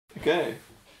Okay,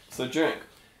 so Jack,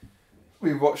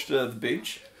 we watched The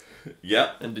Beach,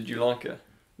 Yep. and did you like it?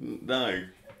 No.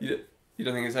 You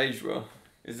don't think it's aged well?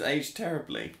 It's aged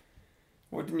terribly.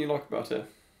 What didn't you like about it?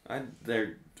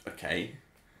 They're okay.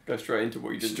 Go straight into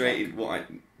what you didn't like. Well, I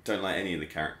don't like any of the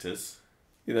characters.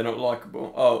 Yeah, they're not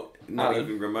likable. Oh, Not Alan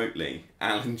even remotely.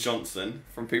 Alan Johnson.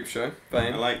 from Peep Show, I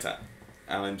fame. liked that.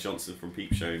 Alan Johnson from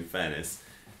Peep Show, in fairness.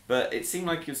 But it seemed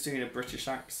like he was doing a British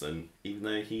accent, even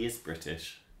though he is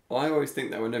British. I always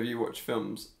think that whenever you watch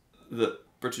films, that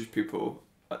British people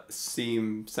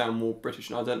sound more British,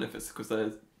 and I don't know if it's because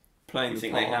they're playing You the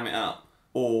think part, they ham it up?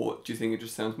 or do you think it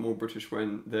just sounds more British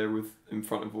when they're in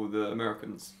front of all the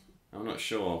Americans? I'm not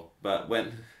sure. But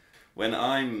when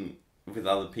I'm with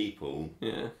other people,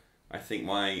 Yeah, I think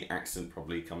my accent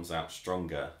probably comes out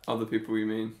stronger. other people you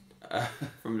mean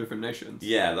from different nations?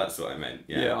 Yeah, that's what I meant.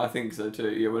 Yeah. I think so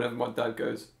too. Yeah, whenever my dad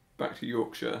goes back to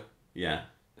Yorkshire. Yeah.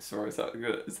 Sorry, is that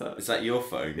good? Is that your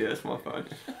phone? Yeah, it's my phone.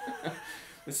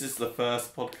 This is the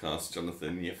first podcast,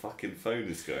 Jonathan. Your fucking phone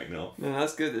is going off. No,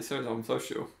 that's good. It shows I'm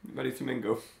social, ready to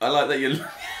mingle. I like that you're.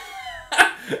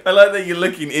 I like that you're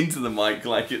looking into the mic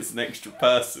like it's an extra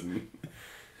person.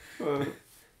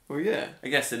 Well, yeah. I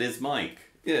guess it is Mike.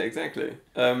 Yeah, exactly.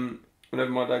 Whenever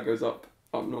my dad goes up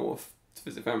north to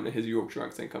visit family, his Yorkshire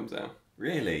accent comes out.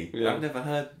 Really? Yeah. I've never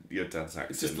heard your dad's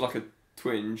accent. It's just like a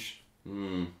twinge.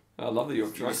 Hmm. I love the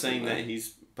Yorkshire You're accent. saying that though.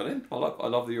 he's. Pardon? I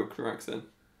love the Yorkshire accent.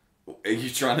 Are you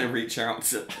trying to reach out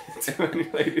to To any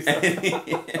ladies.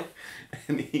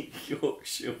 any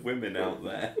Yorkshire women out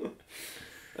there?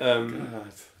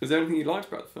 God. Is there anything you liked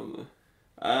about the film though?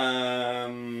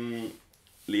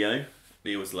 Leo.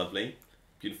 Leo was lovely.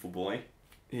 Beautiful boy.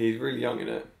 He's really young in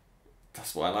it.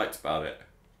 That's what I liked about it.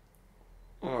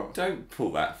 Oh. Don't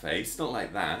pull that face. Not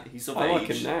like that. He's of I age. like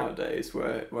him nowadays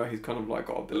where he's kind of like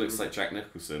got a It bit looks of... like Jack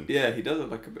Nicholson. Yeah, he does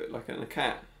look like a bit like a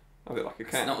cat. A bit like a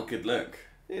It's cat. not a good look.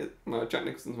 Yeah, no, Jack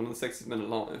Nicholson's one of the sexiest men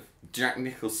alive. Jack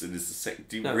Nicholson is the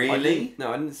Do you No, really?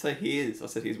 I didn't say he is. I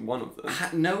said he's one of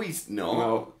them. No, he's not.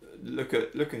 Well, look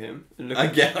at him. And look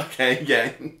Okay,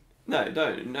 yeah. No,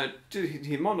 don't. No, dude,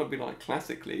 he might not be like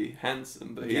classically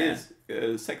handsome, but he Yeah. is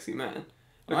a sexy man.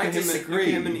 Look I at him, disagree. Look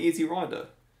at him in Easy Rider.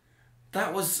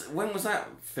 That was when was that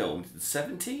filmed? The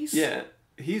 70s? Yeah,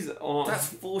 he's on. That's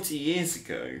 40 years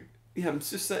ago. Yeah, I'm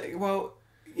just saying. Well,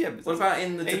 yeah. But What about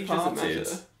in The age doesn't Departed?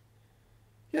 matter.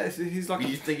 Yeah, so he's like.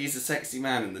 You think he's a sexy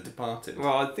man in The Departed?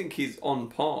 Well, I think he's on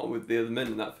par with the other men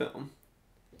in that film.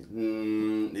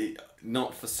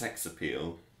 Not for sex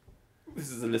appeal. This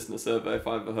is a listener survey if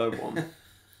I ever heard one.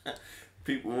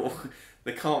 People,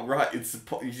 they can't write.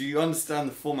 You understand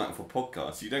the format for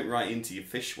podcasts. You don't write into your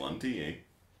fish one, do you?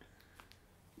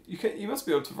 You must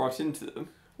be able to write into them.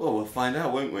 Well, we'll find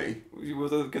out, won't we?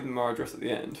 We'll give them our address at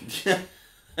the end.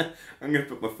 I'm going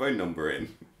to put my phone number in.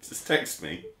 Just text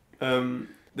me.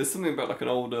 There's something about like an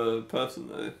older person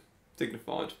though,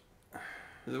 dignified.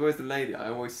 There's always the lady I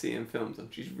always see in films,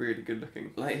 and she's really good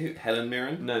looking. Like who? Helen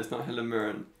Mirren? No, it's not Helen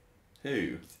Mirren.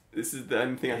 Who? This is the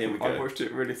only thing Here we I go. watched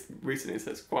it really recently,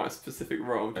 so it's quite a specific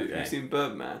role. Have Okay. you seen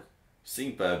Birdman?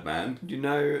 Seen Birdman. Do you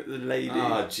know the lady?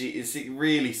 Ah, gee, is it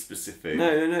really specific?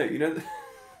 No. You know,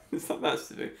 it's not that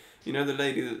specific. You know the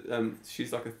lady that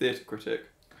she's like a theatre critic.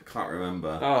 I can't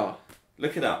remember. Ah,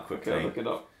 Look it up quickly. okay, look it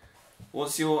up.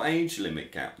 What's your age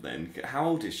limit gap then? How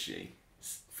old is she?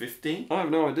 50? I have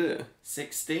no idea.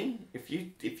 60? If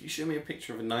you show me a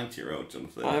picture of a 90-year-old,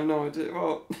 Jonathan. I have no idea.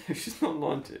 Well, she's not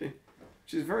 90.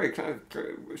 She's very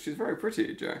she's very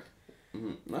pretty, Jack.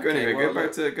 Okay, Go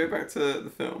back to the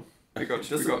film.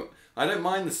 I don't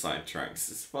mind the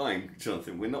sidetracks. It's fine,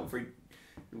 Jonathan.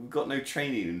 We've got no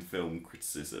training in film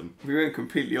criticism. We went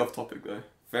completely off topic though.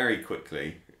 Very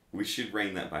quickly, we should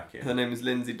rein that back in. Her name is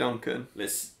Lindsay Duncan.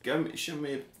 Let's go. Show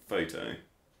me a photo.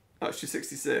 Oh, she's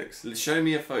 66. Show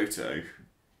me a photo.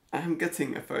 I am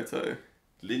getting a photo.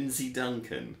 Lindsay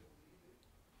Duncan.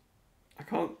 I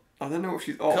don't know what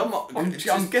she's. Oh, Come on,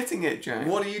 I'm getting it, Jack.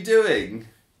 What are you doing?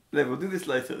 We'll do this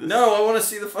later. No, I want to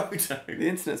see the photo. The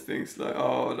internet's being slow.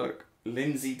 Oh, look.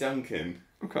 Lindsay Duncan.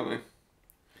 I'm coming.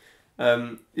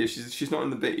 Yeah, she's not in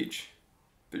The Beach,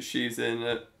 but she's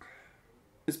in.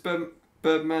 It's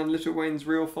Birdman Little Wayne's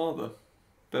real father.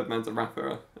 Birdman's a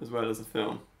rapper as well as a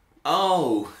film.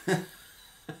 Oh.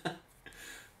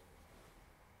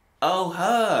 Oh,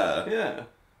 her. Yeah.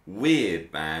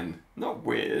 Weird, man. Not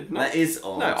weird. That is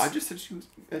odd. No, I just said she was.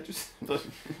 I just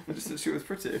said she was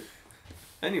pretty.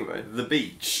 Anyway, The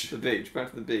Beach. The Beach. Back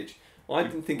to The Beach. I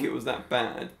didn't think it was that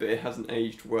bad, but it hasn't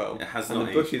aged well. It has and not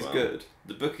the book aged is well. good.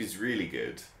 The book is really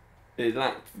good. it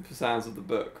lacked the sounds of the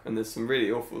book, and there's some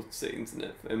really awful scenes in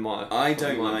it. I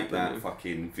don't like opinion. that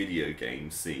fucking video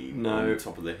game scene No. on the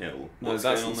top of the hill. No, What's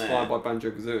that's going on inspired there? by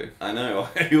Banjo-Kazooie. I know.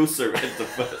 I also read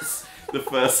the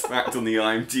first fact on the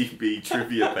IMDb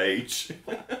trivia page.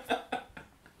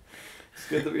 It's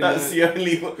good that That's the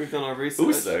only one. we've done our research.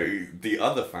 Also, the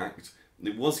other fact,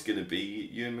 it was going to be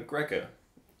Ewan McGregor.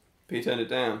 But he turned it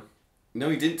down. No,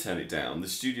 he didn't turn it down. The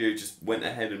studio just went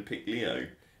ahead and picked Leo.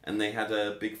 And they had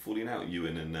a big falling out,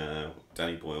 Ewan and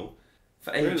Danny Boyle,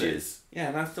 for ages. Really? Yeah,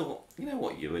 and I thought, you know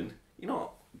what, Ewan? You're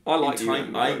not... I like enti-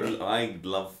 Ewan McGregor. I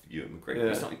love Ewan McGregor. Yeah.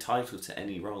 He's not entitled to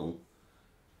any role.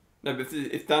 No, but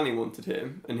if Danny wanted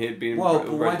him and he had been Well, but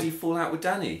why already- did he fall out with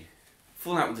Danny?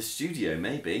 Fall out with the studio,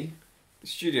 maybe. The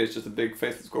studio's just a big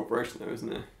faceless corporation, though,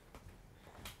 isn't it?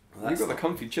 Well, You've got the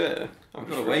comfy chair. I've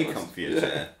got a way comfier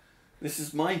chair. This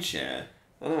is my chair.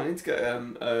 I know. I need to get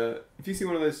if you see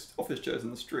one of those office chairs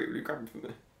in the street, will you grab them for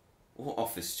me? What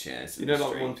office chairs? You in know, the like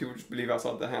street? ones people just leave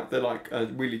outside the house. They're like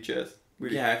wheelie chairs.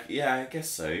 Wheelie. Yeah, I guess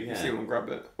so. You see Yeah. one, grab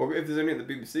it. Or if there's only at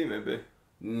the BBC, maybe.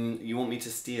 You want me to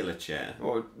steal a chair?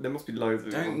 Or there must be loads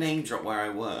of Don't them. name drop where I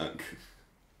work.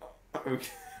 We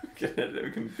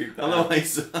can beep that out.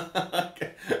 Otherwise,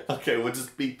 okay, we'll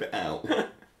just beep it out.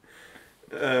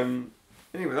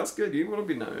 Anyway, that's good. You want to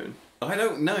be known. I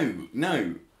don't know.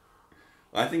 No,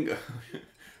 I think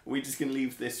we're just gonna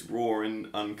leave this raw and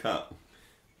uncut.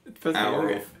 It depends how Hour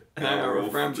long of- an hour of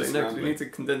just rambling. No, 'cause we rambling. need to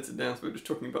condense it down so we're just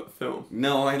talking about the film.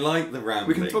 No, I like the rambling.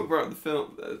 We can talk about the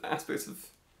film aspects of,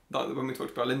 like when we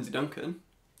talked about Lindsay Duncan.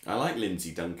 I like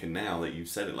Lindsay Duncan now that you've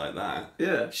said it like that.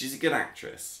 Yeah, She's a good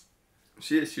actress.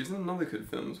 she is. She's in another good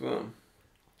film as well.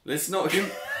 Let's not.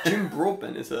 Jim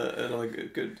Broadbent is another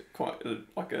good, quite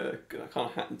like a kind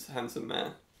of handsome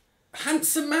man.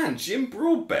 Handsome man, Jim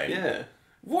Broadbent. Yeah.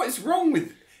 What is wrong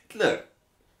with? Look.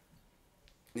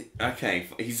 Okay,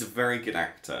 he's a very good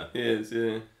actor. He is.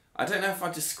 Yeah. I don't know if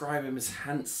I'd describe him as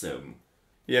handsome.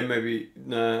 Yeah, maybe.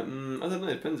 No, I don't know.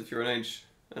 It depends if you're an age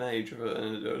of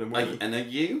a woman. And are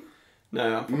you?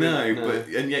 No, I'm probably No, not, but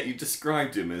and yet you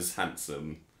described him as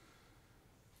handsome.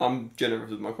 I'm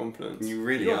generous with my confidence. You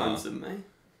really You're are. handsome, mate.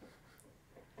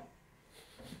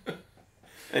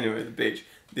 Anyway, the beach.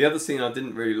 The other scene I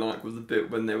didn't really like was the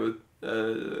bit when they were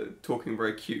talking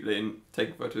very cutely and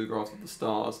taking photographs of the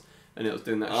stars, and it was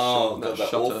doing that, that that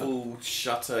shutter. awful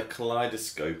shutter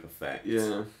kaleidoscope effect.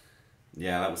 Yeah.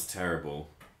 Yeah, that was terrible.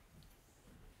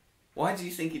 Why do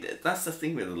you think he did? That's the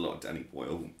thing with a lot of Danny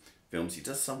Boyle films. He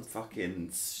does some fucking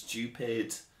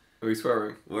stupid... Are we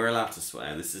swearing? We're allowed to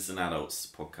swear. This is an adults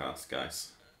podcast,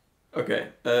 guys. Okay.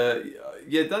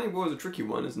 Yeah, Danny Boyle's a tricky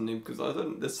one, isn't he? Because I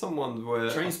don't. There's some ones where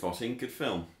Trainspotting, good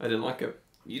film. I didn't like it.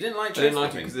 You didn't like Trainspotting? I didn't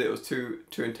like it because it was too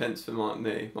intense for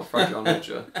my fragile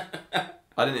nature.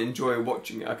 I didn't enjoy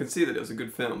watching it. I could see that it was a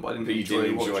good film, but I didn't But you enjoy,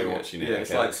 didn't enjoy watching watching it. Yeah, Okay,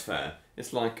 it's like that's fair.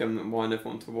 it's like why I never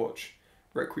want to watch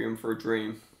Requiem for a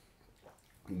Dream.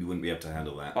 You wouldn't be able to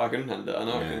handle that. I couldn't handle it. I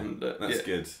know I Yeah, couldn't handle it. That's yeah.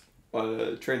 good.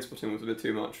 Trainspotting was a bit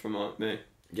too much for me.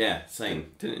 Yeah,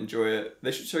 same. Didn't enjoy it.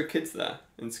 They should show kids that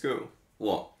in school.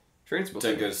 What? Trainspotting.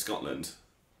 Don't go to Scotland.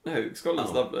 No,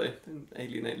 Scotland's Oh. lovely. Don't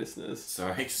alienate listeners.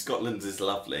 Sorry, Scotland is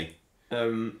lovely.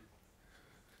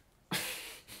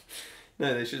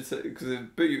 No, they should say because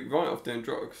it put you right off doing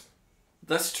drugs.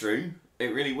 That's true.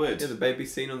 It really would. Yeah, the baby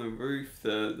scene on the roof.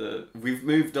 The We've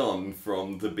moved on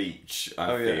from the beach,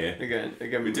 I oh fear. yeah,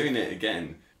 again. We're doing it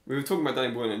again. We were talking about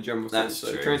Danny Boyle in general That's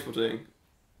sense. So true. Trainspotting,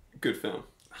 good film.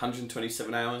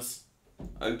 127 hours.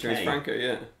 Okay. James Franco,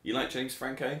 yeah. You like James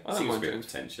Franco? I don't Seems mind a bit James.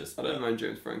 pretentious. I don't but mind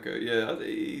James Franco. Yeah,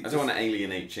 I don't want to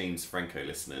alienate James Franco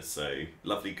listeners, so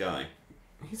lovely guy.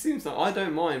 He seems like I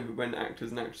don't mind when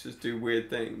actors and actresses do weird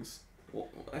things. Well,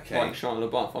 okay. Like Shia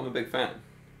LaBeouf, I'm a big fan.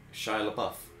 Shia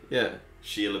LaBeouf. Yeah,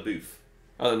 Shia LaBeouf.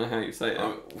 I don't know how you say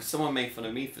it. Someone made fun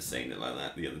of me for saying it like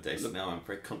that the other day, so now I'm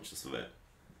very conscious of it.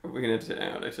 We can edit it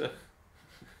out later.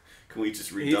 Can we just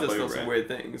He redub does lots over of it? weird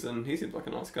things, and he seems like a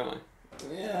nice guy.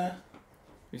 Yeah.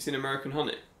 You seen American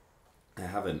Honey? I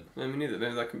haven't. No, me neither.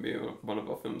 Maybe that can be one of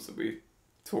our films that we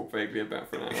talk vaguely about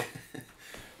for an hour.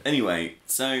 Anyway,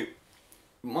 so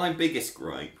my biggest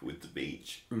gripe with the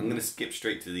beach, I'm Mhm. going to skip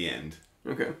straight to the end.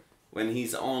 Okay. When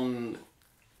he's in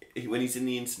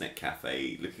the internet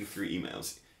cafe looking through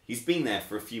emails, he's been there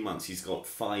for a few months. He's got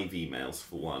 5 emails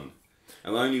for one,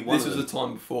 and only one. This of was them... the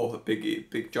time before the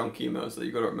big junk emails that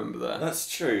you got to remember that. That's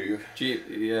true.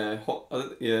 Yeah.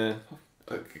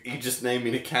 You just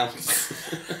naming accounts.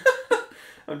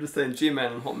 I'm just saying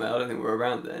Gmail and Hotmail. I don't think were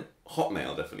around then.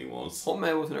 Hotmail definitely was.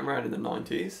 Hotmail wasn't around in the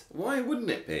 90s. Why wouldn't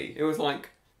it be? It was like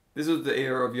this was the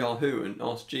era of Yahoo and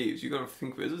Ask Jeeves. You got to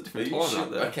think of it as a different You time should-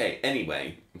 out there. Okay,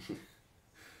 anyway.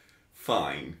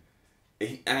 Fine.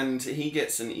 And he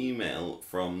gets an email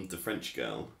from the French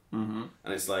girl, Mm-hmm.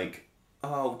 and it's like,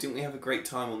 oh, didn't we have a great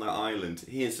time on that island?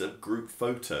 Here's a group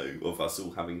photo of us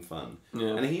all having fun.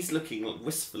 Yeah. And he's looking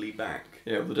wistfully back.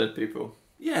 Yeah, all the dead people.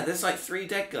 Yeah, there's like 3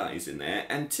 dead guys in there,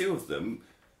 and 2 of them,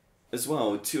 as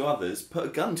well, 2 others, put a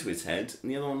gun to his head,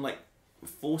 and the other one, like,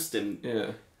 forced him.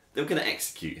 Yeah. They were going to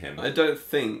execute him. I don't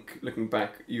think, looking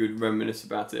back, you would reminisce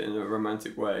about it in a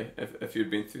romantic way if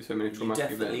you'd been through so many You traumatic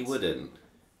definitely events. wouldn't.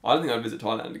 I don't think I'd visit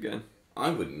Thailand again. I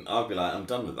wouldn't. I'd be like, I'm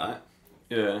done with that.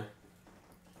 Yeah.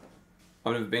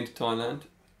 I've never been to Thailand.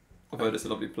 I've heard it's a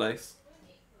lovely place.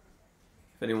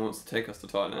 If anyone wants to take us to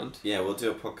Thailand, Yeah, we'll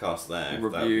do a podcast there.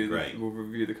 we'll That would be review, great. we'll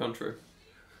review the country.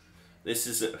 This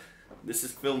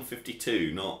is film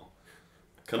 52, not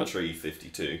country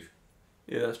 52.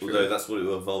 Yeah, that's true. Although that's what it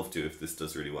will evolve to if this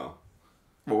does really well.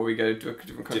 Well, we go to a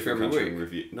different country Different every country week.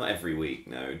 review. Not every week,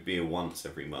 no. It'd be a once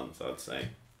every month, I'd say.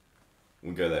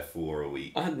 We'll go there for a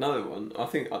week. I had another one.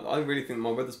 I really think my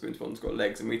Weatherspoons one's got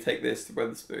legs, and we take this to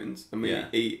Weatherspoons and we Yeah.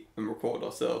 eat and record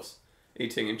ourselves,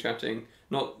 eating and chatting.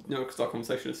 Not because our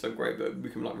conversation is so great, but we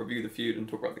can like review the food and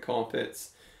talk about the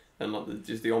carpets and like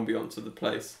just the ambience of the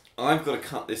place. I've got to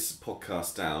cut this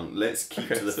podcast down. Let's keep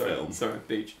to the film. Sorry,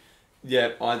 beach.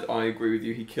 Yeah, I agree with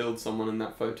you. He killed someone in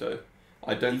that photo.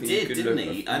 I don't He think you did, could didn't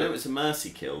look he? at- I know it's a mercy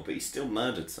kill, but he still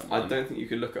murdered someone. I don't think you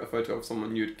could look at a photo of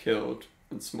someone you'd killed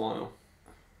and smile.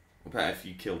 What about if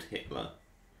you killed Hitler?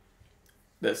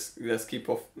 Let's keep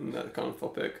off that kind of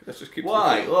topic. Let's just keep.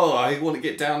 Why? Oh, I want to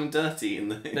get down and dirty in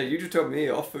the No, you just told me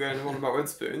off for going on about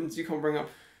Weatherspoons. You can't bring up.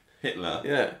 Hitler.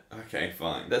 Yeah, Okay,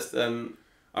 fine. that's I'm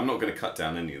not going to cut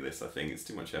down any of this. I think it's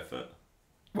too much effort.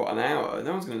 what, an hour.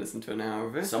 No one's going to listen to an hour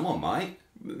of it. Someone might.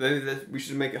 We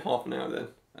should make it half an hour then.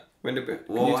 When did we? Can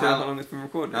Well, you tell how- how long it's been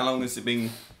recorded? How long has it been?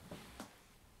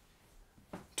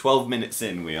 12 minutes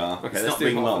in we are. Okay, It's let's not do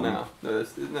been half long. an hour. No,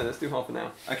 let's do half an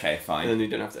hour, Okay, and fine. then you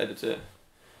don't have to edit it.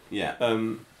 Yeah.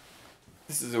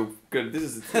 This is all good. This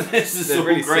is This is they're all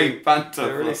really great seeing- banter.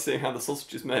 they're really seeing how the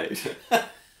sausage is made.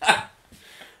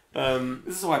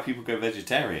 This is why people go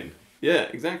vegetarian. Yeah,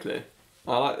 exactly.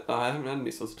 I haven't had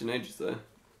any sausage in ages though.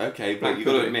 Okay, but Black you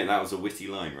got to pudding. admit that was a witty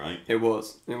line, right? It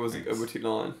was a Thanks. witty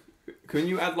line. Can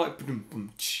you add like boom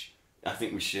boom ch? I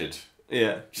think we should.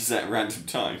 Yeah. Just at random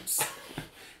times.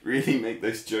 Really make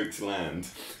those jokes land.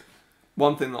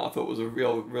 One thing that I thought was a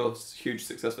real huge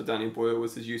success for Danny Boyle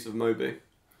was his use of Moby.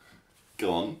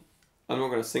 Go on. I'm not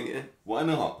going to sing it. Why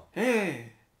not?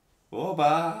 Hey,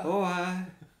 Oba. oh I.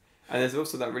 And there's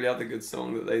also that really other good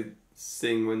song that they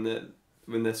sing when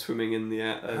they're swimming in the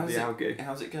algae.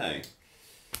 How's it go?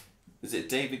 Is it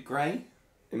David Gray?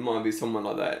 It might be someone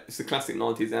like that. It's a classic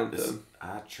 90s anthem.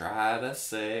 I try to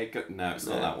say good. No, it's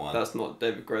not No, that one. That's not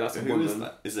David Gray. That's a Who woman. is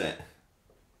that? Is it?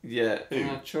 Yeah. Who?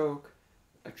 And I choke.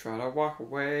 I try to walk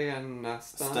away and I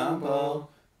stumble.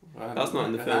 Stumble. That's not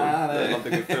in the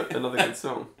film. Another good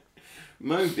song.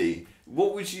 Moby.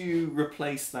 What would you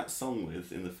replace that song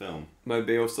with in the film?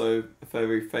 Moby, also a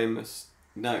very famous.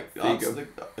 No, you answer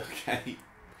go. okay.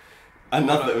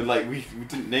 Another, like, we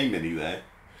didn't name any there.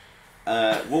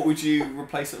 What would you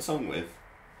replace that song with?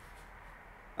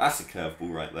 That's a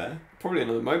curveball right there. Probably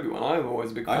another Moby one. I'm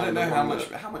always a big fan I don't know of the how one much.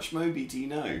 How much Moby do you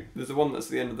know? There's the one that's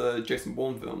at the end of the Jason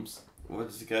Bourne films. Where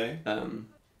does it go?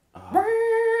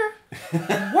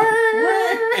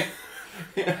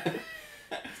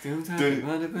 Still talking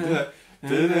about it,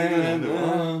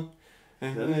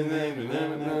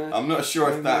 I'm not sure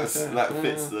if that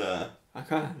fits the. I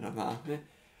can't about it.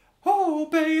 Oh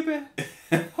baby,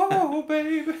 oh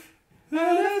baby.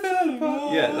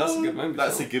 Yeah, that's a good Moby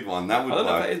That's song. a good one. That I would don't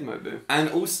know if work. that is Moby. And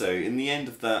also, in the end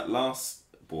of that last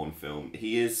Bourne film,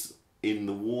 he is in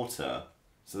the water,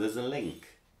 so there's a link.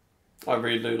 I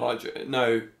really do like it.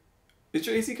 No,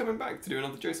 is he coming back to do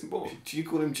another Jason Bourne? Do you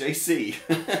call him JC?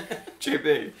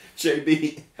 JB,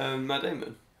 JB? Matt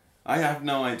Damon. I have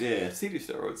no idea. Does he do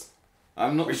steroids?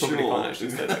 I'm not We sure. probably can't actually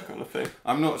say that kind of thing.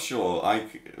 I'm not sure.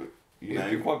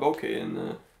 He's quite bulky in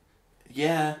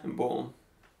Bourne.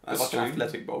 that's Like true. an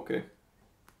athletic bulky.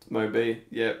 Moby,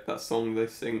 yeah, that song they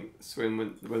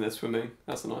swim when they're swimming.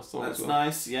 That's a nice song That's as well.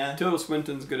 nice, yeah. Tilda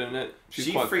Swinton's good in it. She's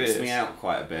She quite freaks fierce. me out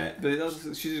quite a bit.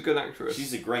 But she's a good actress.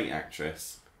 She's a great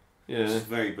actress. yeah. She's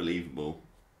very believable.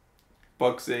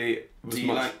 Bugsy was Do you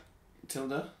much. like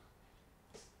Tilda?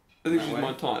 I think that she's way?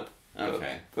 my type.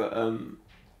 Okay. But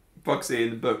Bugsy in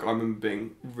the book, I remember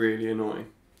being really annoying.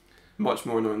 Much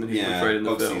more annoying than he's portrayed in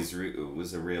the film. Bugsy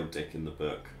was a real dick in the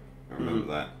book. I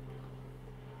remember that.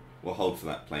 We'll hold for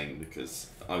that plane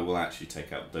because I will actually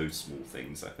take out those small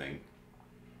things, I think.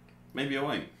 Maybe I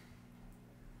won't.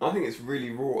 I think it's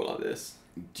really raw like this.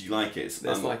 Do you like it? It's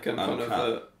There's like a kind of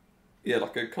uncut. Yeah,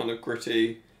 like a kind of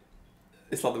gritty.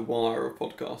 It's like the Wire of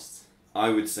podcasts. I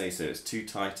would say so. It's two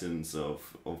titans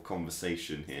of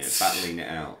conversation here, battling it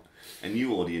out. And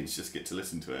you audience just get to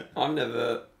listen to it. I've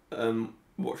never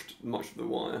watched much of The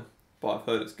Wire, but I've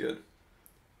heard it's good.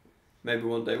 Maybe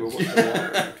one day we'll watch The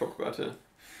Wire and talk about it.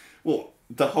 Well,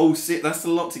 the whole that's a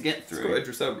lot to get It's through. got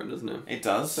Idris Elba, doesn't it? It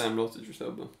does. Sam loves Idris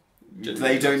Elba.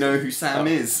 They don't know who Sam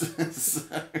is.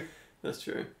 So. That's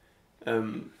true.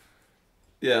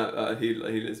 He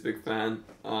is a big fan.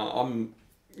 I'm,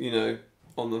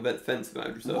 on the fence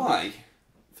about Idris Elba. Why?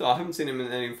 So I haven't seen him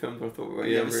in any films. But I thought, well,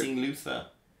 You ever seen Luther?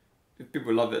 If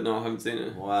people love it, no, I haven't seen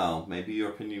it. Wow, maybe your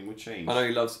opinion would change. I know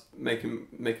he loves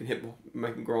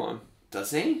making grime.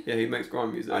 Does he? Yeah, he makes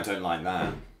grime music. I don't like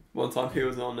that. One time he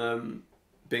was on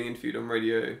being interviewed on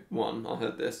Radio 1. I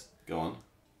heard this. Go on.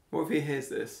 What if he hears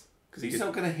this? Because he's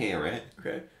not going to hear it.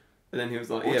 Okay. And then he was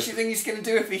like, What do you think he's going to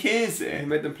do if he hears He it?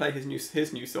 made them play his new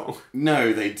song.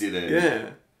 No, they didn't.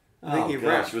 Yeah. I think he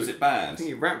rapped. Was it bad? I think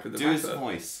he rapped with the Do rapper. his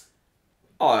voice.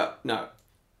 Oh, no.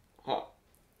 Oh.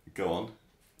 Go on.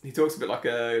 He talks a bit like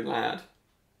a lad.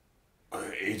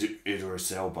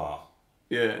 Idris Elba.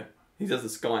 Yeah. He does the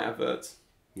Sky adverts.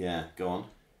 Yeah, go on.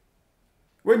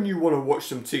 When you want to watch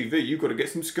some TV, you've got to get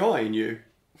some Sky in you.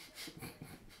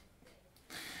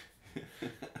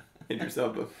 Idris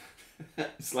Elba.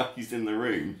 It's like he's in the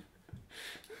room.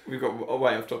 We've got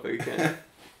way off topic again.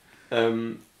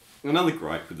 Another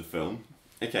gripe with the film.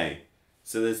 Okay,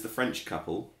 so there's the French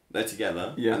couple. They're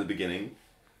together at the beginning.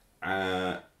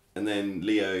 And then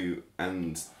Leo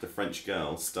and the French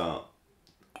girl start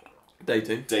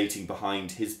dating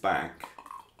behind his back.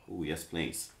 Oh, yes,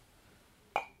 please.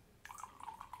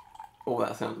 Oh,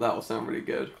 that will sound really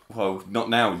good. Well, not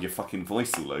now with your fucking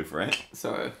voice all over it.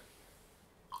 Sorry.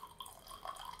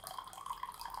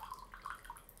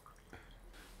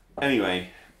 Anyway.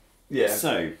 Yeah.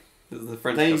 So the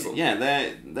French couple. Yeah,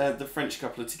 they're the French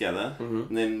couple are together,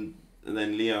 mm-hmm. and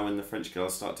then Leo and the French girl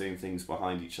start doing things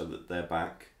behind each other, their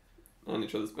back. On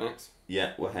each other's backs.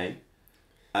 Yeah, well, hey.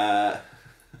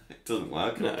 It doesn't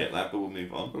work. No. I get that, but we'll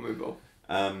move on. We'll move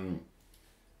on.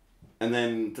 And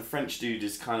then the French dude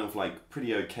is kind of like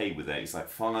pretty okay with it. He's like,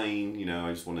 fine,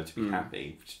 I just wanted to be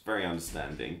happy, which is very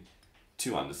understanding.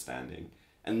 Too understanding.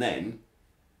 And then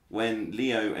when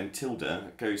Leo and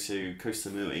Tilda go to Koh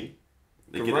Samui,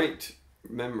 great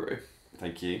memory.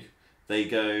 Thank you. They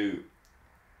go.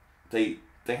 They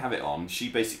have it on. She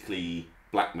basically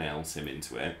blackmails him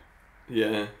into it.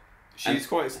 Yeah. She's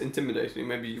quite intimidating.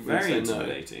 Maybe you wouldn't very say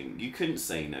intimidating. You couldn't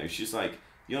say no. She's like,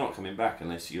 you're not coming back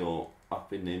unless you're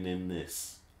up in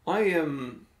this. But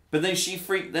then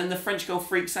then the French girl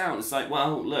freaks out. It's like,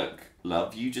 well, look,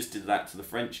 love, you just did that to the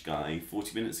French guy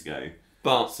 40 minutes ago.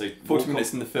 But so 40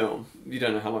 minutes in the film, you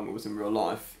don't know how long it was in real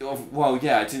life. Well,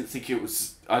 yeah, I didn't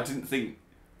think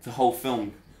the whole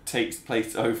film takes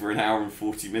place over an hour and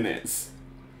 40 minutes.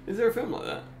 Is there a film like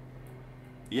that?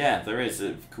 Yeah, there is.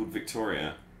 It's called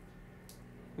Victoria.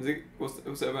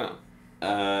 What's it about?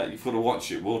 You've got to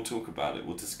watch it. We'll talk about it.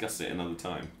 We'll discuss it another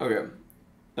time. Okay.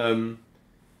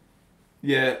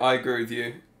 Yeah, I agree with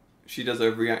you. She does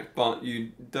overreact, but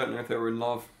you don't know if they were in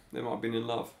love. They might have been in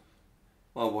love.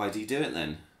 Well, why do you do it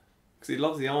then? Because he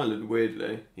loves the island,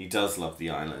 weirdly. He does love the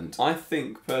island. I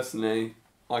think, personally,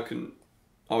 I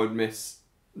would miss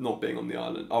not being on the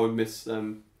island. I would miss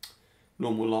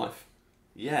normal life.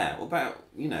 Yeah, what about,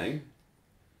 you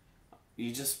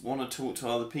just want to talk to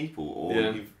other people, or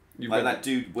that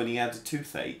dude when he had a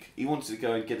toothache, he wanted to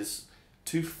go and get his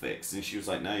tooth fixed, and she was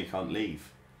like, no, you can't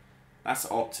leave. That's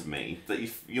odd to me, that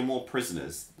you're more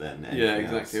prisoners than anything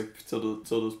exactly. else.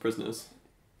 Tilda's prisoners.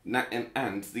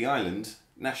 And the island,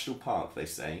 national park, they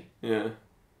say. Yeah.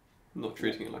 Not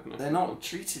treating it like a national park. They're not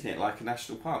treating it like a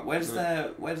national park. Where's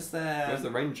the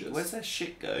rangers? Where's their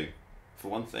shit go, for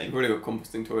one thing? They've already got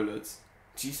composting toilets.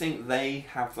 Do you think they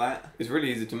have that? It's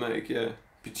really easy to make, yeah.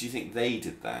 But do you think they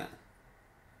did that?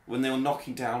 When they were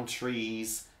knocking down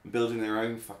trees, building their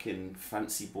own fucking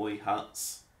fancy boy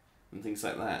huts, and things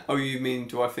like that. Oh, you mean,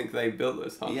 do I think they built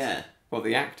those huts? Yeah. Well,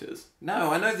 the actors.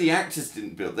 No, I know the actors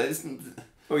didn't build that.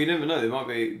 Well, you never know. There might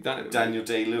be... Daniel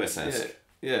Day-Lewis-esque.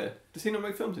 Yeah. Does he not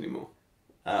make films anymore?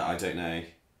 I don't know.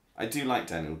 I do like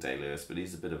Daniel Day-Lewis, but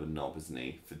he's a bit of a knob, isn't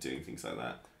he, for doing things like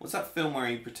that? What's that film where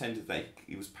he pretended that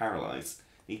he was paralysed?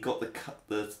 He got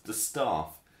the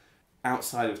staff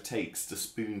outside of takes to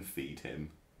spoon feed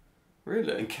him.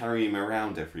 Really? And carry him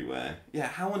around everywhere. Yeah,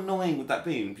 how annoying would that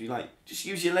be? Be like, just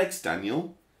use your legs,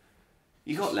 Daniel.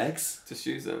 You got legs. Just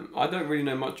use them. I don't really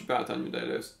know much about Daniel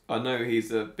Day-Lewis. I know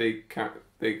he's a big,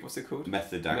 what's it called?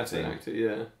 Method acting. Method actor,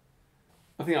 yeah.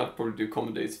 I think I'd probably do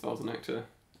comedies if I was an actor.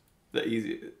 The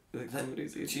easy. The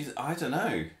comedy's easy. Jeez, I don't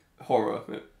know. Horror.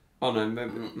 Oh no,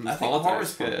 maybe. I think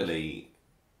horror's probably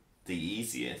the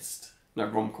easiest. No,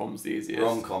 rom-com's the easiest.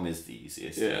 Rom-com is the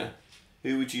easiest. Yeah.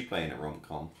 Who would you play in a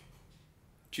rom-com?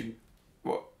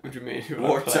 What do you mean?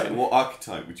 What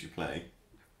archetype would you play?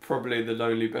 Probably the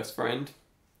lonely best friend.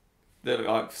 They're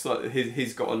like, so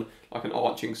he's got an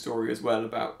arching story as well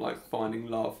about like finding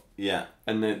love. Yeah.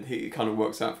 And then he kind of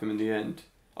works out for him in the end.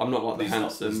 I'm not like the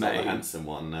handsome not the handsome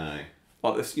one, no.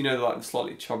 Like this, like the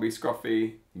slightly chubby,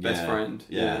 scruffy best friend.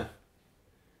 Yeah.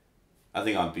 I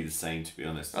think I'd be the same, to be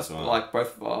honest. That's as well. like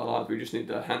both of our lives. We just need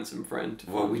a handsome friend to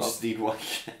Well, find we love. just need one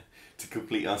to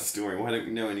complete our story. Why don't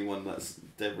we know anyone that's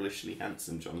devilishly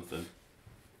handsome, Jonathan?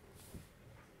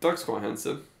 Doug's quite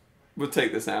handsome. We'll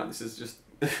take this out. This is just.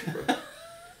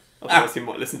 Otherwise, he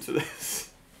might listen to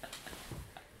this.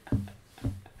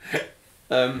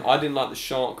 I didn't like the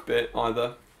shark bit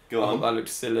either. Go I on. thought that looked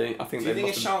silly. I think Do you think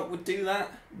a shark would do that?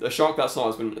 A shark that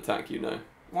size wouldn't attack you, no.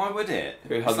 Why would it?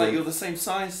 It It's like you're the same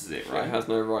size as it, right? It has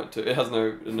no right to. It has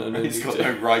no It's need got to.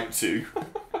 no right to.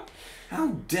 How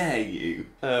dare you?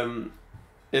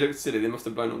 It looked silly. They must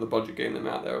have blown up the budget getting them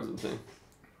out there or something.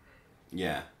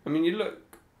 Yeah. I mean,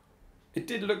 it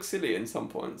did look silly in some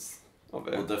points of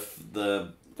it. Well,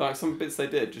 the like some bits they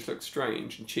did just looked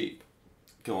strange and cheap.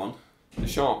 Go on. The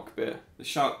shark bit. The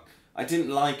shark. I didn't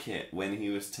like it when he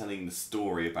was telling the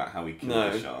story about how he killed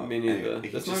the shark. No, me neither.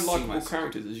 It There's no just likeable seemed like-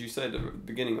 characters, as you said at the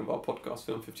beginning of our podcast,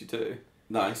 Film 52.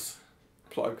 Nice.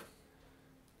 Plug.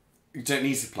 You don't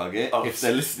need to plug it. Oh. If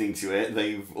they're listening to it,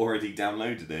 they've already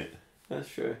downloaded it. That's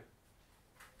true.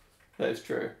 That is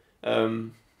true.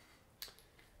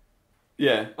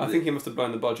 Yeah, I think he must have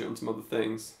blown the budget on some other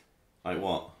things. Like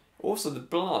what? Also,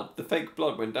 the fake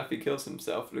blood when Daffy kills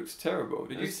himself looks terrible.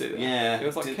 Did you see that? Yeah. It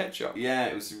was like ketchup. Yeah,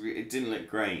 it was. It didn't look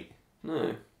great.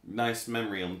 No. Nice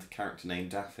memory on the character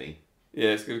named Daffy. Yeah,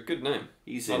 it's a good name.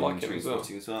 He's I in like him as well.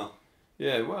 Trainspotting as well.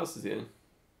 Yeah, what else is he in?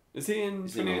 Is he in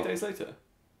He's in 28 a lot. Days Later?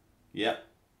 Yep.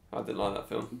 I didn't like that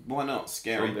film. Why not?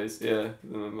 Scary. Zombies, yeah.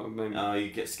 Maybe. Oh,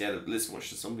 you get scared of. Let's watch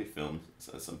the zombie film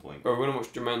at some point. Well, we're going to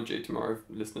watch Jumanji tomorrow,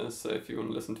 listeners, so if you want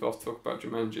to listen to us talk about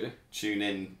Jumanji. Tune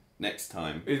in next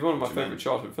time. It's one of my favourite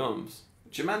childhood films.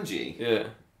 Jumanji? Yeah.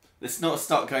 Let's not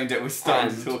start going down. We're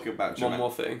starting to And talk about Jumanji. One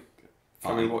more thing.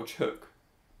 Come and watch Hook.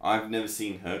 I've never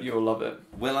seen Hook. You'll love it.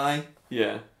 Will I?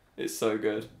 Yeah. It's so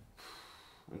good.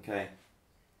 Okay.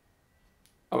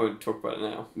 I won't talk about it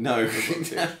now. No.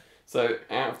 So,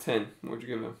 out of 10, what would you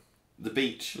give it? The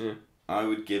Beach. Yeah. I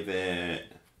would give it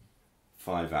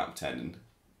 5 out of 10.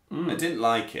 Mm. I didn't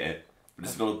like it, but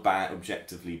it's not a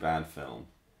objectively bad film.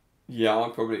 Yeah,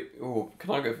 I'd probably... Oh,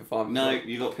 can I go for 5? No,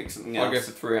 you got to pick something else. I'll go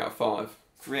for 3 out of 5.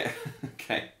 3.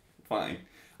 Okay, fine.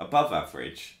 Above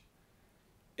average.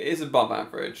 It is above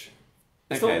average.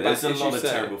 It's Okay, not there's a bad, as lot you of say.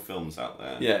 terrible films out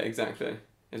there. Yeah, exactly.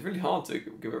 It's really hard to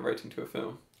give a rating to a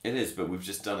film. It is, but we've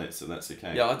just done it, so that's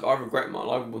okay. Yeah, I regret mine.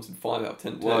 I wanted 5 out of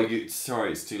 10 too. Well,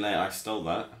 sorry, it's too late. I stole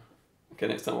that. Okay,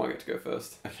 next time I get to go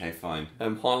first. Okay, fine.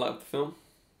 Highlight of the film?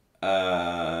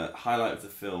 Highlight of the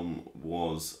film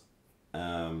was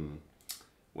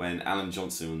when Alan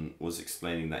Johnson was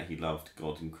explaining that he loved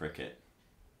God and cricket.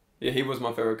 Yeah, he was my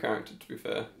favourite character, to be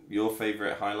fair. Your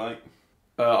favourite highlight?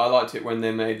 I liked it when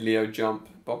they made Leo jump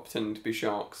by pretending to be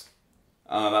sharks.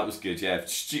 Oh, that was good, yeah.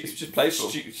 It's just playful.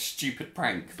 Stupid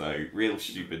prank, though. Real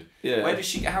stupid. Yeah.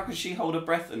 How could she hold her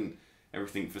breath and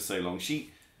everything for so long? Do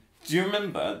you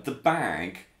remember the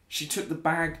bag? She took the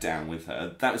bag down with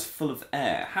her that was full of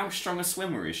air. How strong a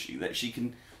swimmer is she that she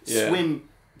can swim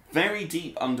very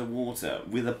deep underwater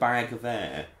with a bag of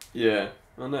air? Yeah,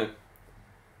 I know.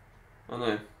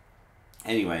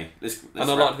 Anyway, I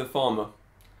liked the farmer.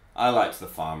 I liked the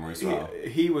farmer as well.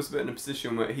 He was put in a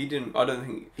position where he didn't want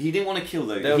to kill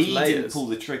those. There was He layers. didn't pull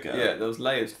the trigger. Yeah, there was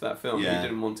layers to that film. Yeah. He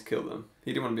didn't want to kill them.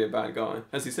 He didn't want to be a bad guy.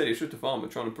 As he said, he was just a farmer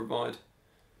trying to provide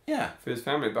Yeah. for his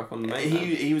family back on the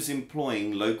mainland. He was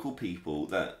employing local people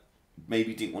that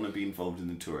maybe didn't want to be involved in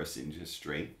the tourist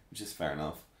industry, which is fair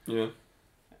enough. Yeah.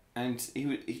 And he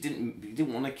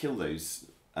didn't want to kill those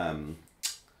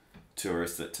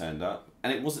tourists that turned up,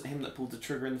 and it wasn't him that pulled the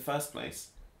trigger in the first place.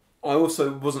 I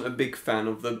also wasn't a big fan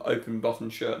of the open button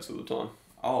shirts all the time.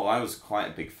 Oh, I was quite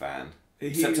a big fan.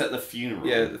 Except at the funeral.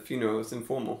 Yeah, the funeral was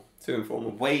informal. Too informal.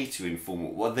 Way too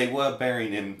informal. Well, they were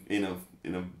burying him in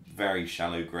a very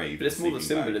shallow grave. But it's more the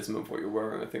sleeping bag. symbolism of what you're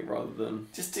wearing, I think, rather than...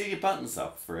 Just do your buttons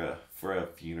up for a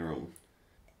funeral.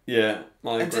 Yeah,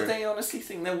 I And agree. did they honestly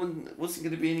think there wasn't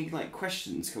going to be any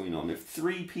questions going on? If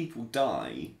 3 people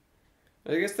die...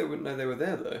 I guess they wouldn't know they were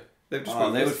there, though. They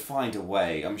would find a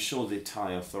way. I'm sure the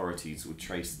Thai authorities would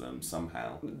trace them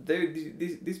somehow.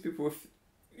 These people were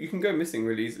You can go missing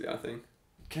really easily, I think.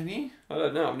 Can you? I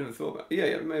don't know. I've never thought about. Yeah.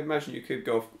 Imagine you could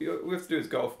go off. All we have to do is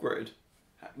go off grid.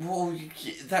 Well,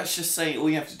 that's just saying all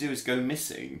you have to do is go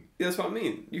missing. Yeah, that's what I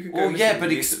mean. You could go. Well, missing yeah, but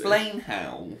really easily. explain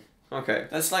how. Okay.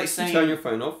 That's like You saying. turn your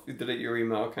phone off. You delete your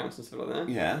email accounts and stuff like that.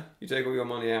 Yeah. You take all your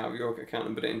money out of your account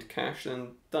and put it into cash, and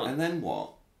done. And then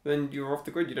what? Then you're off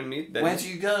the grid. You don't need. Then, Where do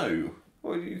you go?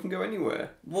 Well, you can go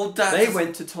anywhere. Well, that's... They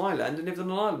went to Thailand and lived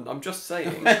on an island. I'm just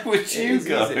saying. Where would It you is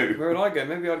go? easy. Where would I go?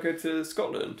 Maybe I'd go to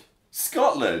Scotland.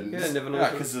 Scotland? Yeah, never know.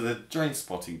 Yeah, because of the train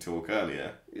spotting talk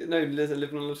earlier. No,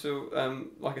 living on a little,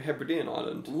 like a Hebridean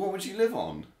island. What would you live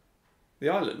on? The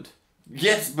island.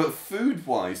 Yes, but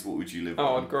food-wise, what would you live Oh,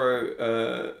 on? I'd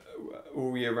grow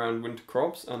all year round winter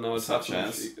crops, and I would Such have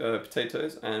as?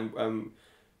 potatoes and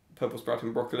purple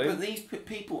sprouting broccoli. But these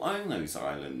people own those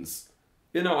islands.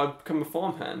 You know, I'd become a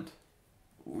farmhand.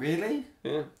 Really?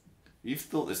 Yeah. You've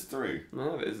thought this through.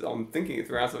 No, I'm thinking it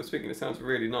through as I'm speaking. It sounds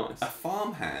really nice. A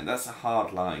farmhand, that's a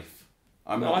hard life.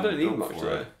 No, I don't built need much for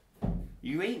though. it.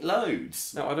 You eat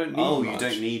loads. No, I don't need Oh, much. you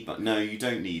don't need much. No, you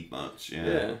don't need much. Yeah.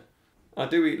 Yeah. I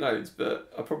do eat loads,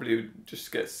 but I probably would just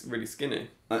get really skinny.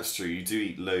 That's true. You do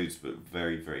eat loads, but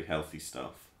very, very healthy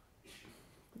stuff.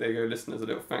 There you go, listeners, a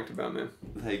little fact about me.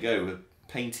 There you go. We're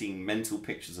painting mental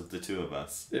pictures of the two of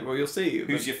us. Yeah, well, you'll see.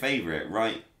 Who's your favourite?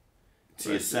 Right to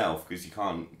Right. yourself, because you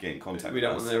can't get in contact We with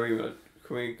don't us. want their email.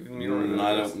 Can we give them your email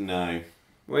I address? don't know.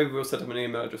 Maybe we'll set up an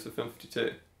email address for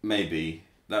Film52. Maybe.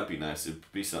 That'd be nice. It'd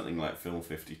be something like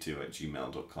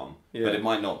film52@gmail.com. Yeah. But it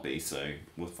might not be, so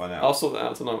we'll find out. I'll sort that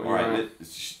out tonight when Alright, you're out.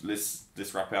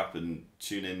 let's wrap it up and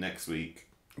tune in next week.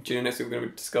 Do you know next week we're going to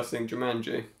be discussing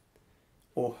Jumanji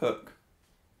or Hook?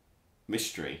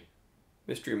 Mystery.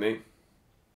 Mystery Meat.